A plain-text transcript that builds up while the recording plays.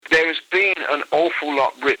an awful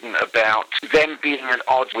lot written about them being at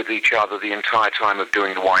odds with each other the entire time of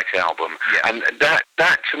doing the White Album. Yeah. And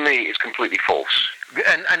that to me is completely false.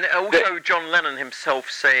 And also John Lennon himself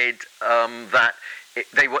said that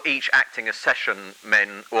they were each acting as session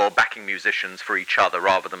men or backing musicians for each other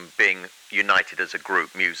rather than being united as a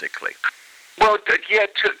group musically. Well, yeah,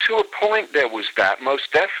 to a point there was that,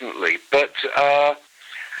 most definitely. But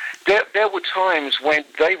there were times when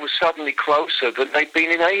they were suddenly closer than they'd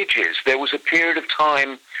been in ages. There was a period of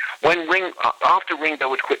time when after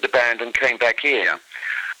Ringo had quit the band and came back in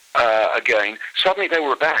again, suddenly they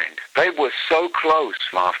were a band. They were so close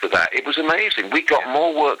after that. It was amazing. We got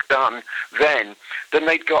more work done then than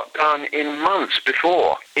they'd got done in months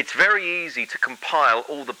before. It's very easy to compile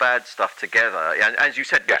all the bad stuff together, and as you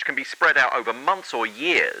said, which can be spread out over months or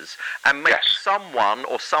years, and make someone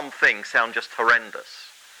or something sound just horrendous.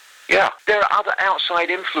 Yeah, there are other outside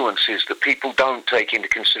influences that people don't take into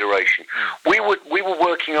consideration. We were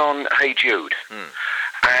working on Hey Jude,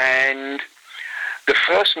 and the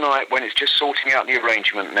first night when it's just sorting out the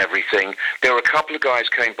arrangement and everything, there were a couple of guys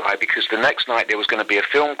came by because the next night there was going to be a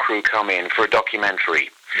film crew come in for a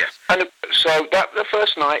documentary. Yes. And so the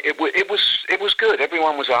first night it was good.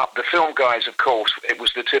 Everyone was up. The film guys, of course, it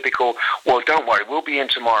was the typical, well, don't worry, we'll be in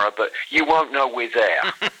tomorrow, but you won't know we're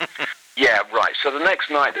there. Yeah, right. So the next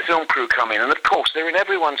night, the film crew come in, and of course, they're in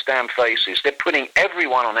everyone's damn faces. They're putting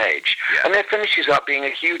everyone on edge, and there finishes up being a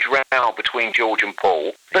huge row between George and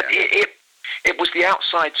Paul. But it was the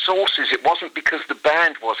outside sources. It wasn't because the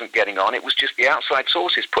band wasn't getting on. It was just the outside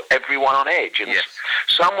sources put everyone on edge, and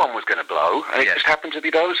someone was going to blow, and it just happened to be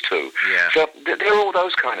those two. Yeah. So there are all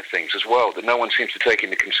those kind of things as well that no one seems to take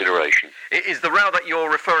into consideration. Is the row that you're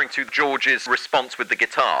referring to George's response with the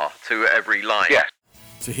guitar to every line? Yes.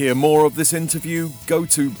 To hear more of this interview, go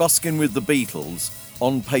to Buskin with the Beatles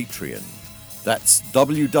on Patreon. That's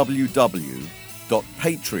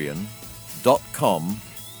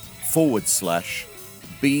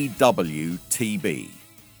www.patreon.com/BWTB.